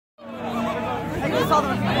saw the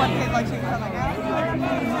one kid like she was like,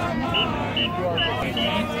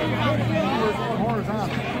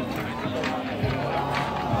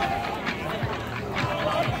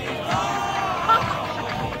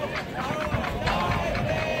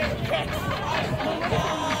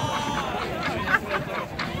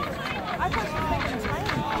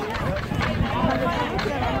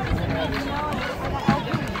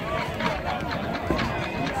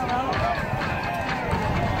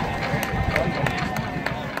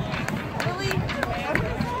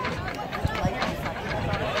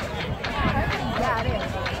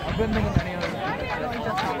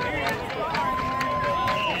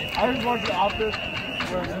 I just watched the office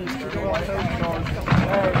where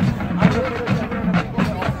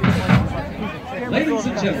Ladies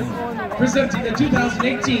and gentlemen, presenting the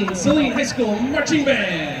 2018 Saline High School Marching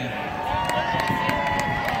Band.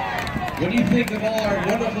 When you think of all our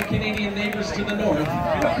wonderful Canadian neighbors to the north,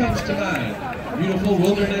 what comes to mind? Beautiful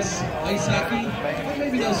wilderness, ice hockey, or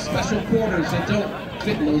maybe those special quarters that don't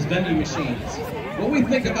fit in those vending machines. When we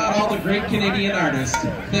think about all the great Canadian artists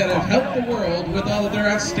that have helped the world with all of their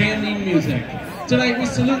outstanding music. Tonight we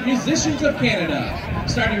salute musicians of Canada,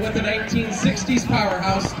 starting with the 1960s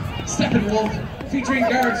powerhouse, Steppenwolf, featuring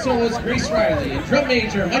guard soloist Grace Riley and drum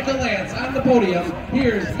major Michael Lance on the podium.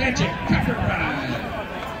 Here's Magic Copper Ride.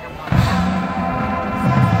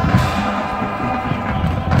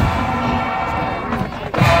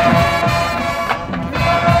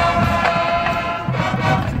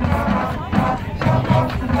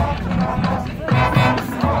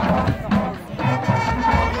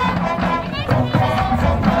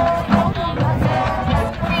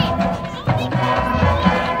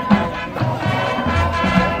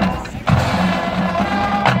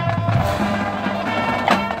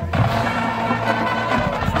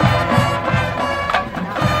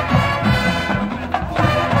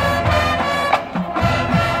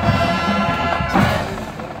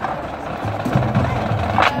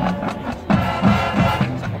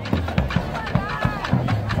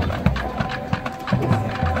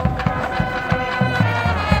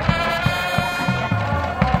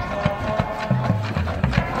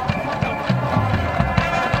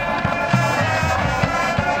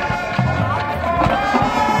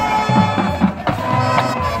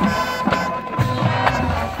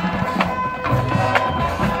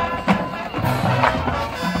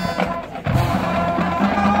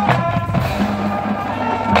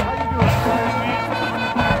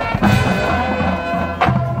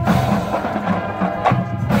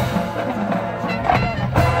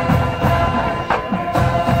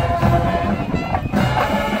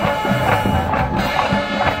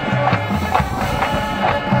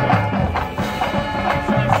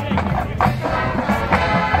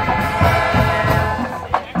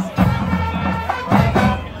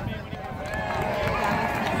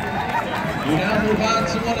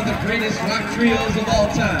 Trios of all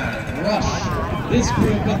time, Rush. This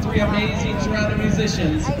group of three amazing Toronto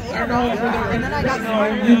musicians are known for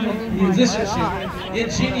their musicianship,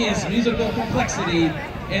 ingenious musical complexity,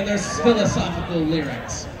 and their philosophical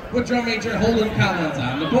lyrics. With drum major Holden Collins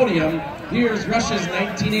on the podium, here's Rush's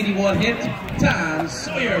 1981 hit, Tom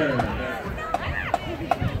Sawyer.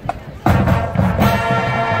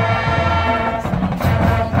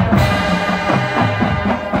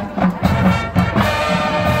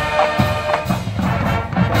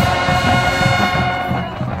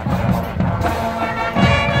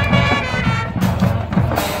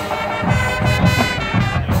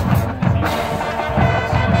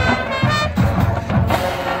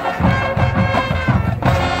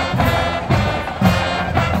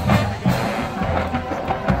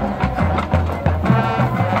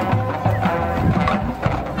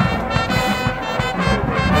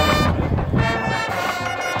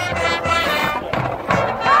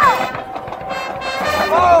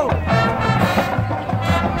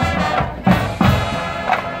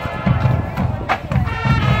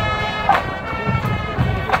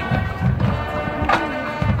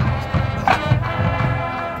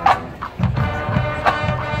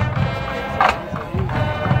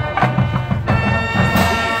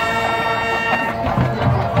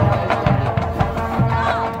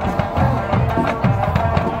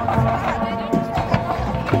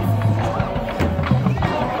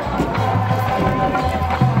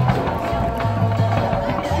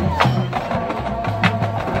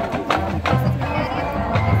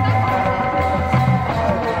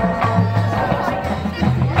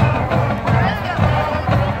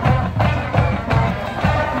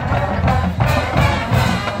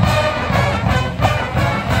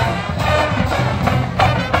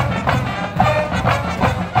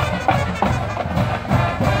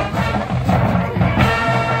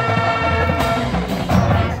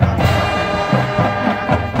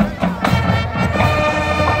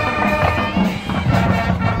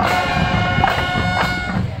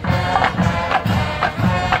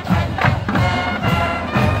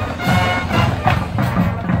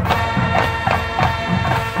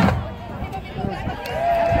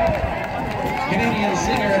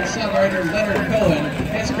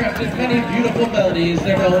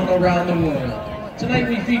 around the world. Tonight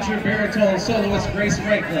we feature baritone soloist Grace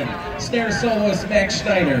Franklin, snare soloist Max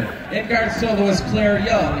Schneider, and guard soloist Claire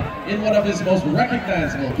Young in one of his most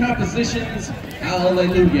recognizable compositions,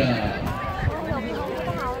 Hallelujah.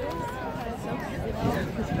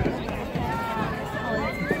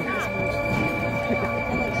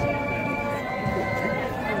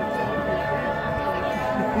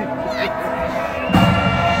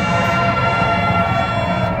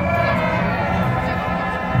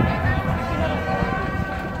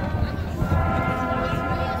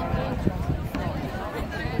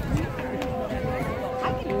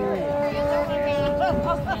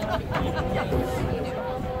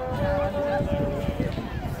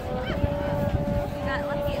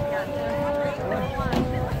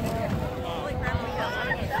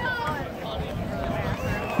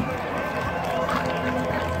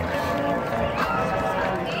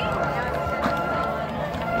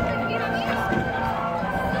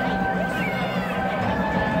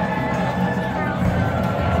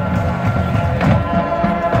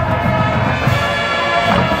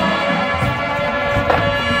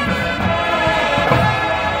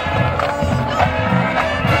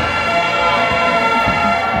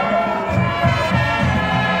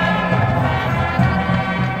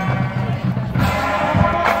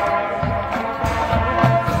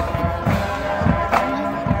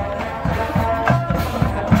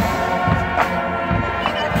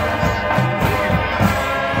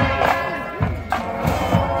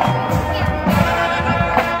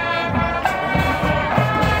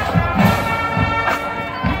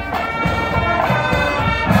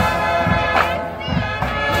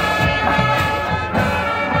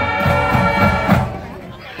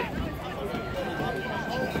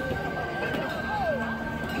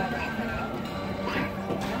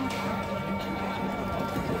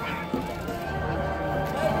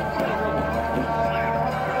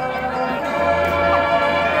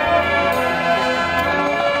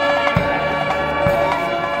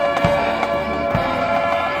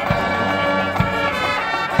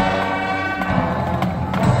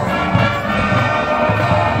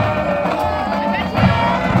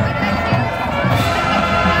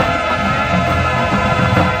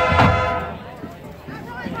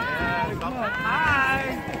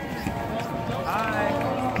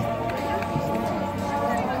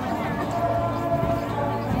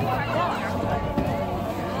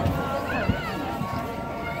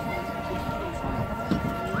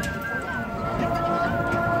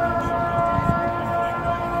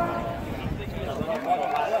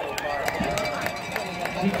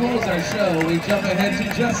 To close our show, we jump ahead to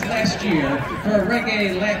just last year for a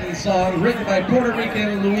reggae Latin song written by Puerto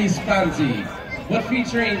Rican Luis Fonsi, but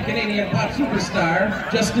featuring Canadian pop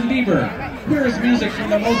superstar Justin Bieber. Here is music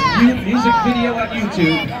from the most viewed music video on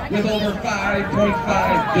YouTube with over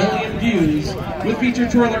 5.5 billion views, with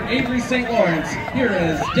featured twirler Avery St. Lawrence. Here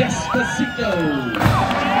is Despacito.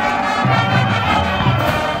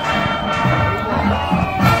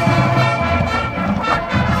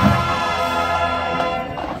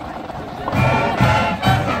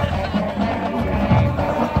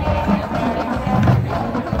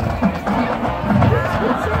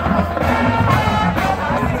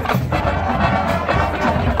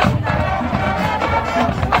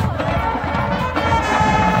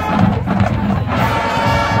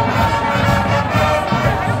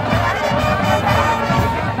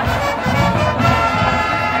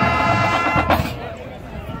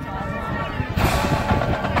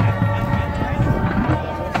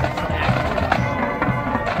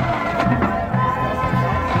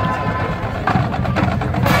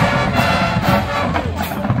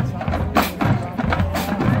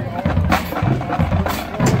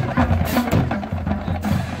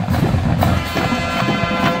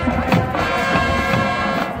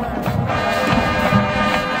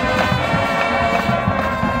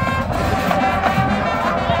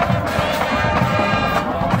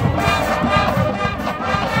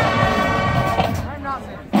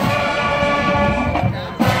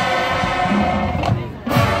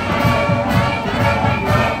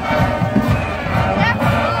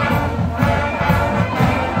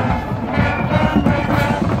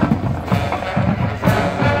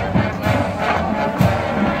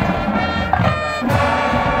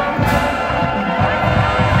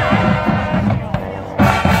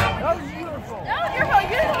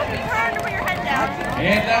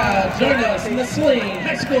 Join us in the Saline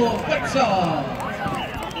High School fight song.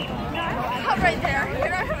 Cut right there. You're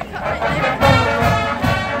not going to cut right there.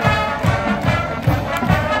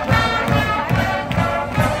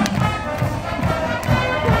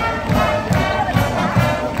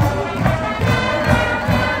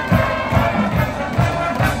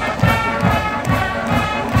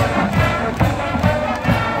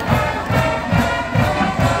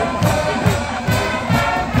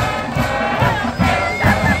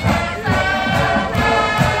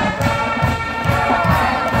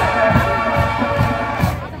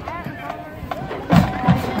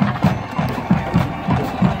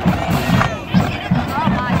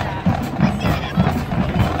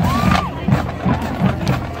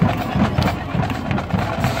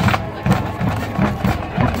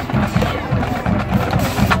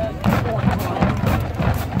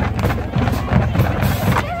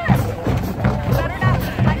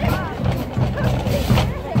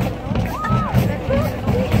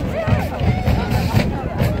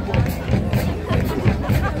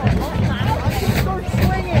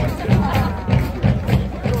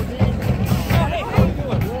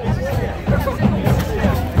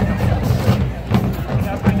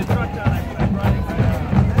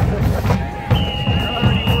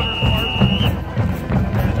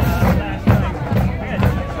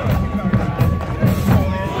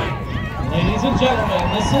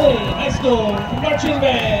 gentlemen, the Saline High School Marching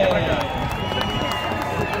Band.